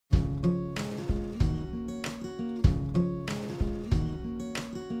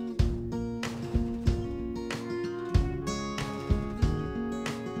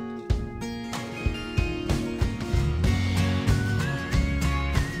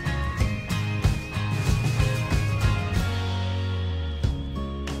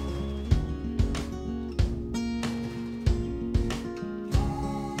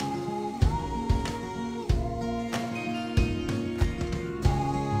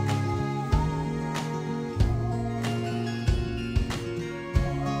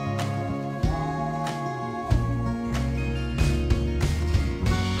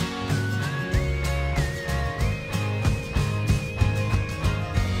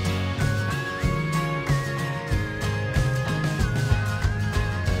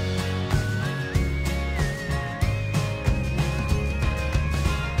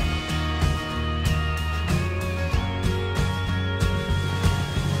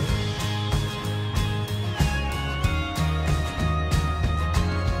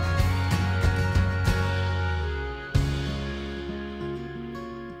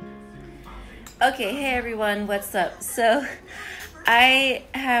Okay, hey everyone, what's up? So I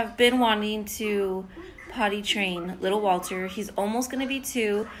have been wanting to potty train little Walter. He's almost gonna be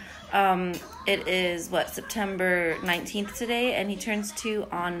 2. It is September 19th today, and he turns 2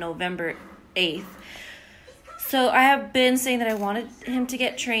 on November 8th. So I have been saying that I wanted him to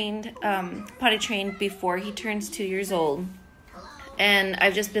get trained, potty trained before he turns 2 years old. And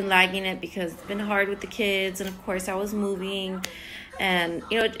I've just been lagging it because it's been hard with the kids, and of course I was moving, and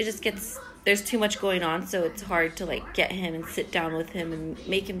it just gets, there's too much going on, so it's hard to get him and sit down with him and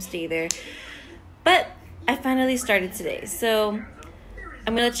make him stay there. But I finally started today, so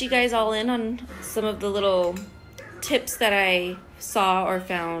I'm gonna let you guys all in on some of the little tips that I saw or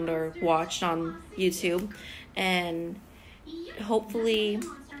found or watched on YouTube, and hopefully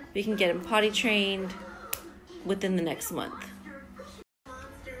we can get him potty trained within the next month.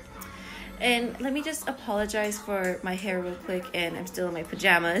 And let me just apologize for my hair real quick, and I'm still in my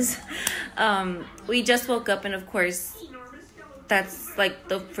pajamas. We just woke up, and of course, that's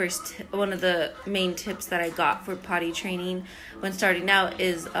the first, one of the main tips that I got for potty training when starting out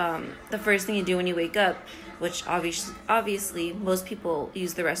is the first thing you do when you wake up, which obviously most people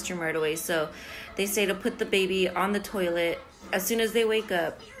use the restroom right away. So they say to put the baby on the toilet as soon as they wake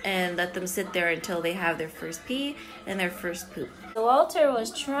up and let them sit there until they have their first pee and their first poop. Walter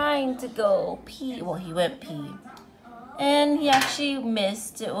was trying to go pee. Well, he went pee, and he actually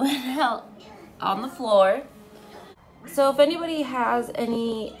missed. It went out on the floor. So if anybody has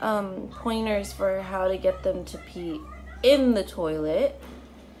any pointers for how to get them to pee in the toilet,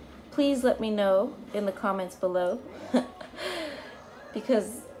 please let me know in the comments below.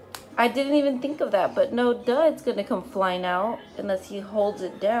 Because I didn't even think of that, but no duh, it's gonna come flying out unless he holds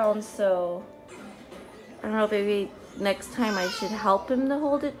it down. So I don't know, maybe next time I should help him to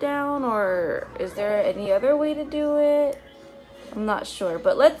hold it down, or is there any other way to do it? I'm not sure,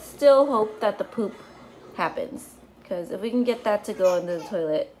 but let's still hope that the poop happens, because if we can get that to go into the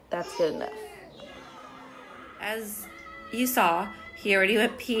toilet, that's good enough. As you saw, he already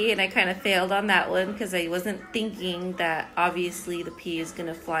went pee, and I kind of failed on that one because I wasn't thinking that obviously the pee is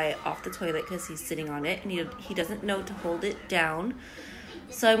gonna fly off the toilet because he's sitting on it, and he doesn't know to hold it down.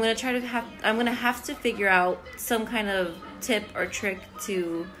 So I'm gonna have to figure out some kind of tip or trick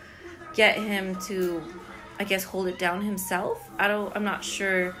to get him to, I guess, hold it down himself. I'm not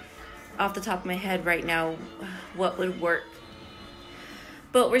sure off the top of my head right now what would work.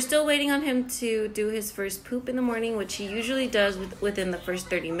 But we're still waiting on him to do his first poop in the morning, which he usually does within the first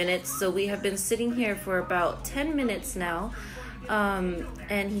 30 minutes. So we have been sitting here for about 10 minutes now,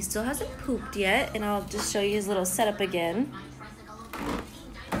 and he still hasn't pooped yet. And I'll just show you his little setup again.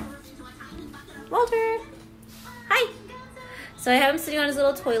 Walter, hi. So I have him sitting on his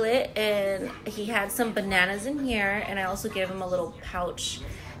little toilet, and he had some bananas in here, and I also gave him a little pouch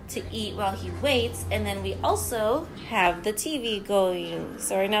to eat while he waits. And then we also have the TV going.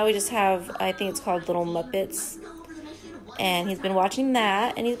 So right now we just have, I think it's called Little Muppets, and he's been watching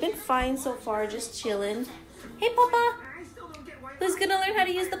that, and he's been fine so far, just chilling. Hey Papa, who's gonna learn how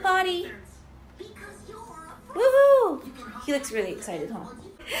to use the potty? Woohoo! He looks really excited, huh?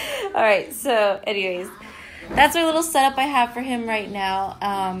 All right, so anyways, that's our little setup I have for him right now.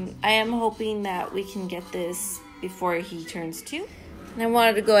 I am hoping that we can get this before he turns 2. And I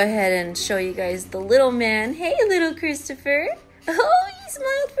wanted to go ahead and show you guys the little man. Hey, little Christopher. Oh, he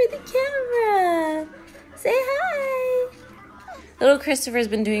smiled for the camera. Say hi. Little Christopher's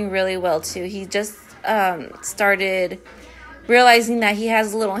been doing really well too. He just started realizing that he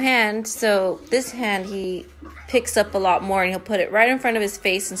has a little hand. So this hand he picks up a lot more, and he'll put it right in front of his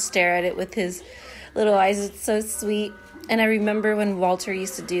face and stare at it with his little eyes. It's so sweet. And I remember when Walter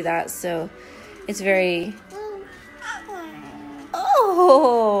used to do that, so it's very...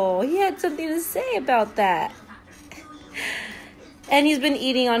 Oh, he had something to say about that. And he's been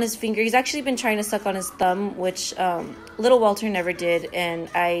eating on his finger. He's actually been trying to suck on his thumb, which little Walter never did. And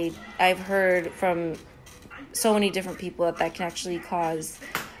I've heard from so many different people that can actually cause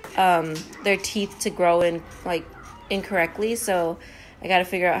their teeth to grow in incorrectly. So I got to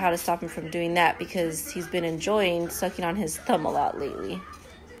figure out how to stop him from doing that, because he's been enjoying sucking on his thumb a lot lately.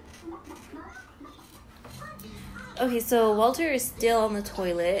 Okay, so Walter is still on the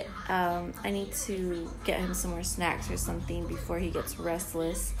toilet. I need to get him some more snacks or something before he gets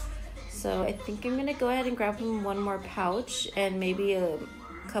restless. So I think I'm gonna go ahead and grab him one more pouch and maybe a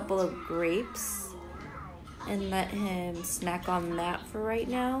couple of grapes and let him snack on that for right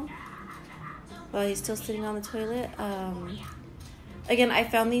now while he's still sitting on the toilet. Again, I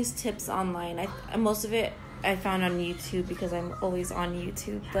found these tips online. Most of it I found on YouTube because I'm always on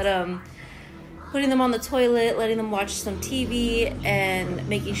YouTube. But putting them on the toilet, letting them watch some TV, and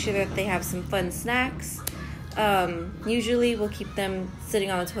making sure that they have some fun snacks. Usually we'll keep them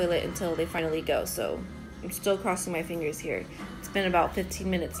sitting on the toilet until they finally go, so I'm still crossing my fingers here. It's been about 15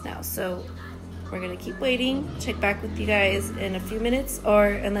 minutes now, so we're gonna keep waiting. Check back with you guys in a few minutes, or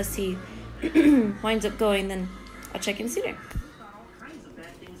unless he winds up going, then I'll check in sooner.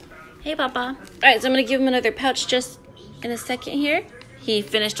 Hey, Papa. All right, so I'm gonna give him another pouch just in a second here. He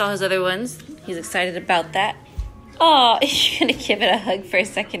finished all his other ones. He's excited about that. Oh, you're gonna give it a hug for a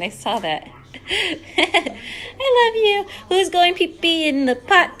second. I saw that. I love you. Who's going pee-pee in the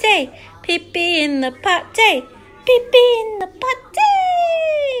potty? Pee-pee in the potty. Pee-pee in the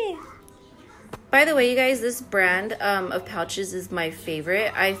potty. By the way, you guys, this brand of pouches is my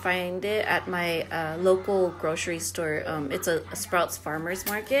favorite. I find it at my local grocery store. It's a Sprouts Farmers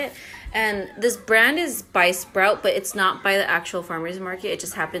Market. And this brand is by Sprout, but it's not by the actual farmers market. It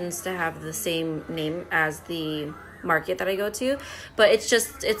just happens to have the same name as the market that I go to. But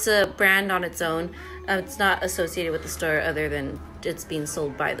it's a brand on its own. It's not associated with the store other than it's being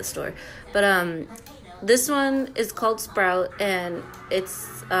sold by the store. But this one is called Sprout, and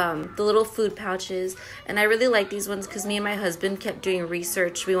it's the little food pouches. And I really like these ones because me and my husband kept doing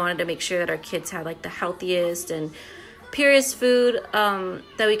research. We wanted to make sure that our kids had like the healthiest and purest food that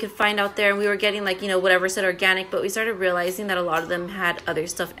we could find out there. And we were getting like, you know, whatever said organic, but we started realizing that a lot of them had other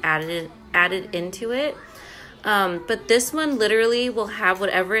stuff added into it. But this one literally will have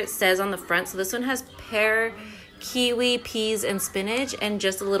whatever it says on the front. So this one has pear, kiwi, peas, and spinach, and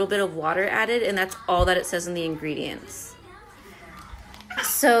just a little bit of water added, and that's all that it says in the ingredients.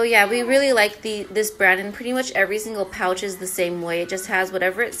 So yeah, we really like this brand, and pretty much every single pouch is the same way. It just has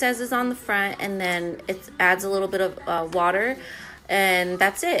whatever it says is on the front, and then it adds a little bit of water, and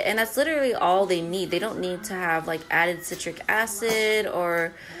that's it. And that's literally all they need. They don't need to have like added citric acid,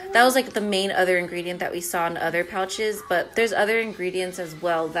 or that was like the main other ingredient that we saw in other pouches, but there's other ingredients as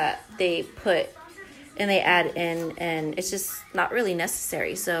well that they put and they add in, and it's just not really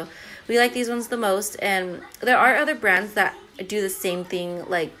necessary. So we like these ones the most. And there are other brands that do the same thing,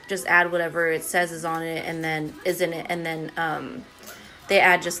 like just add whatever it says is on it and then is in it, and then they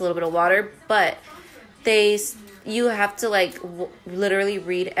add just a little bit of water. But you have to like literally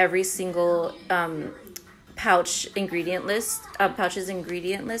read every single pouch's ingredient list,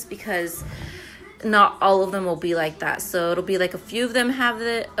 because not all of them will be like that. So it'll be like a few of them have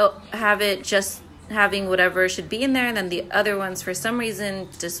it just having whatever should be in there, and then the other ones for some reason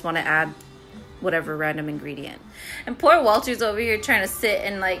just want to add whatever random ingredient. And poor Walter's over here trying to sit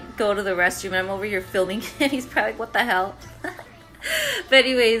and like go to the restroom, and I'm over here filming him. He's probably like, what the hell? But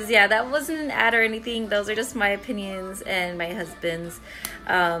anyways, yeah, that wasn't an ad or anything. Those are just my opinions and my husband's.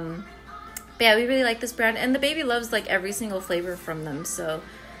 But yeah, we really like this brand, and the baby loves like every single flavor from them. So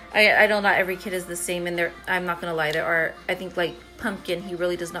I know not every kid is the same, and I'm not gonna lie, there are, I think, like pumpkin, he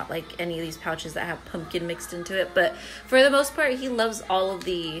really does not like any of these pouches that have pumpkin mixed into it, but for the most part he loves all of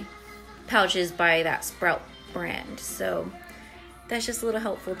the pouches by that Sprout brand. So that's just a little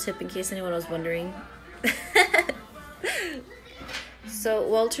helpful tip in case anyone was wondering. So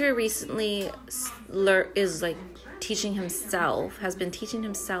Walter recently has been teaching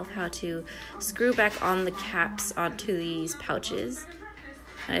himself how to screw back on the caps onto these pouches.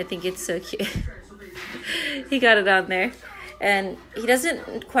 And I think it's so cute. He got it on there. And he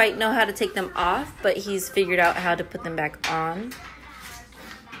doesn't quite know how to take them off, but he's figured out how to put them back on.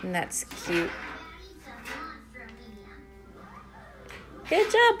 And that's cute.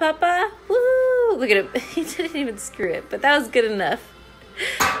 Good job, Papa. Woo! Look at him. He didn't even screw it, but that was good enough.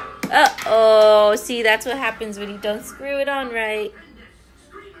 Uh-oh. See, that's what happens when you don't screw it on right.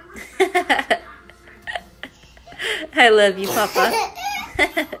 I love you, Papa.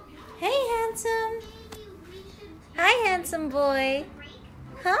 Hey, handsome. Hi, handsome boy.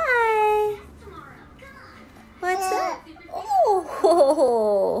 Hi. What's up?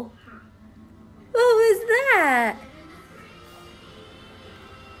 Oh, what was that?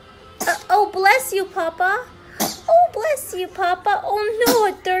 Oh, bless you, Papa. Oh, bless you, Papa. Oh no,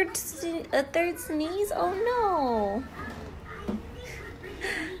 a third sneeze. Oh no.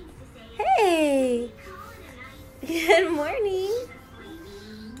 Hey. Good morning.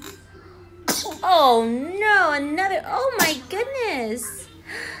 Oh no, another. Oh my goodness.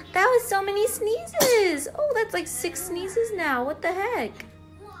 That was so many sneezes. Oh, that's like 6 sneezes now. What the heck?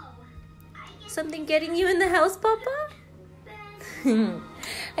 Something getting you in the house, Papa?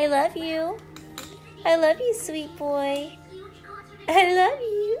 I love you. I love you, sweet boy. I love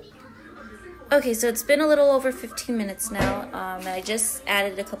you. Okay, so it's been a little over 15 minutes now, and I just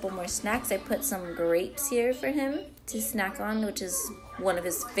added a couple more snacks. I put some grapes here for him to snack on, which is one of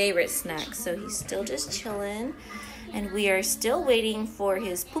his favorite snacks. So he's still just chilling, and we are still waiting for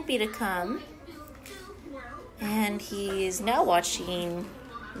his poopy to come. And he is now watching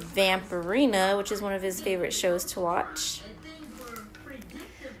Vampirina, which is one of his favorite shows to watch.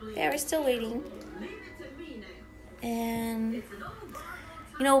 Yeah, we're still waiting. And,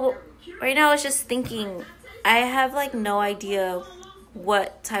 you know, right now I was just thinking, I have like no idea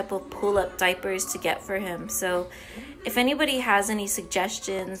what type of pull-up diapers to get for him. So if anybody has any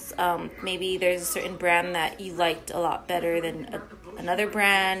suggestions, maybe there's a certain brand that you liked a lot better than another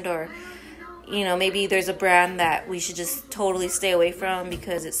brand, or you know, maybe there's a brand that we should just totally stay away from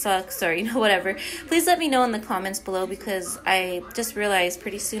because it sucks, or, you know, whatever. Please let me know in the comments below, because I just realized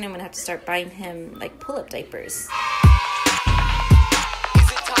pretty soon I'm going to have to start buying him, like, pull-up diapers. Is it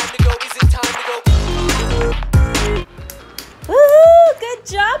time to go? Is it time to go? Woohoo! Good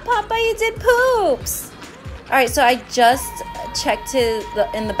job, Papa. You did poops. All right, so I just checked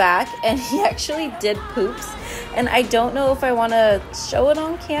in the back, and he actually did poops. And I don't know if I want to show it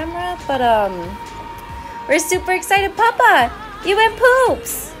on camera, but we're super excited. Papa, you went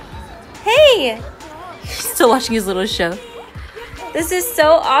poops. Hey, he's still watching his little show. This is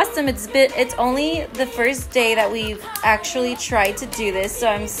so awesome. It's only the first day that we've actually tried to do this, so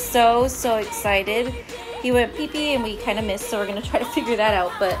I'm so excited. He went pee-pee and we kind of missed, so we're gonna try to figure that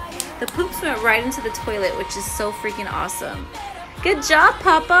out. But the poops went right into the toilet, which is so freaking awesome. Good job,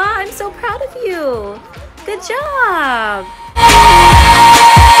 Papa. I'm so proud of you. Good job.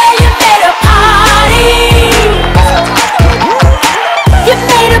 You made a party. You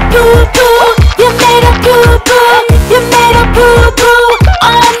made a boo-boo. You made a boo-boo. You made a boo-boo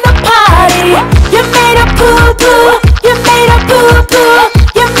on the party. You made a boo-boo. You made a boo-boo.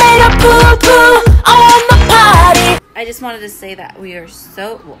 You made a boo-boo on the party. I just wanted to say that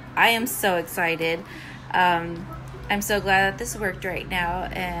I am so excited. I'm so glad that this worked right now,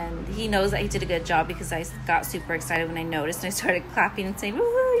 and he knows that he did a good job, because I got super excited when I noticed, and I started clapping and saying,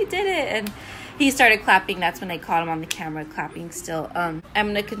 "Woohoo, you did it!" And he started clapping. That's when I caught him on the camera clapping still. I'm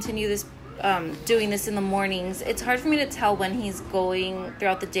gonna continue this, doing this in the mornings. It's hard for me to tell when he's going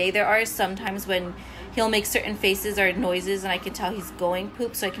throughout the day. There are some times when he'll make certain faces or noises, and I can tell he's going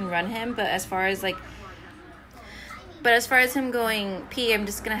poop, so I can run him. But as far as him going pee, I'm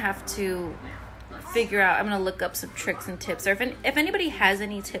just gonna have to figure out. I'm gonna look up some tricks and tips, or if anybody has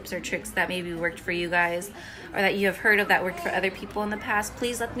any tips or tricks that maybe worked for you guys, or that you have heard of that worked for other people in the past,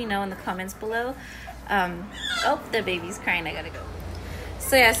 please let me know in the comments below. Oh, the baby's crying. I gotta go.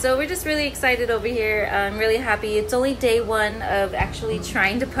 So yeah, so we're just really excited over here. I'm really happy. It's only day 1 of actually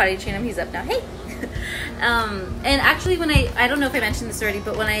trying to potty train him. He's up now. Hey. And actually, when I don't know if I mentioned this already,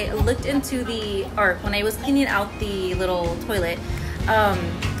 but when I looked into when I was cleaning out the little toilet,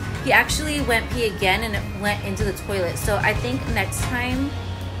 he actually went pee again, and it went into the toilet. So I think next time,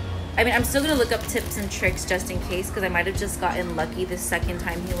 I mean, I'm still gonna look up tips and tricks just in case, because I might have just gotten lucky the second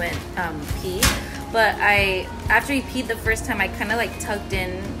time he went pee. But after he peed the first time, I kind of like tucked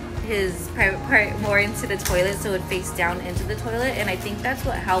in his private part more into the toilet so it would face down into the toilet, and I think that's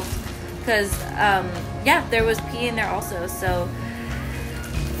what helped, because yeah, there was pee in there also. So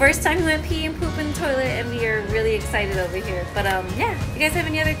first time we went pee and poop in the toilet, and we are really excited over here. But yeah, if you guys have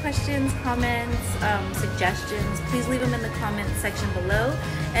any other questions, comments, suggestions, please leave them in the comment section below.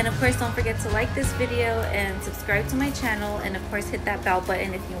 And of course, don't forget to like this video and subscribe to my channel, and of course hit that bell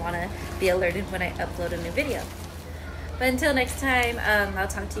button if you want to be alerted when I upload a new video. But until next time, I'll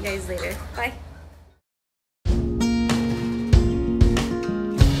talk to you guys later. Bye.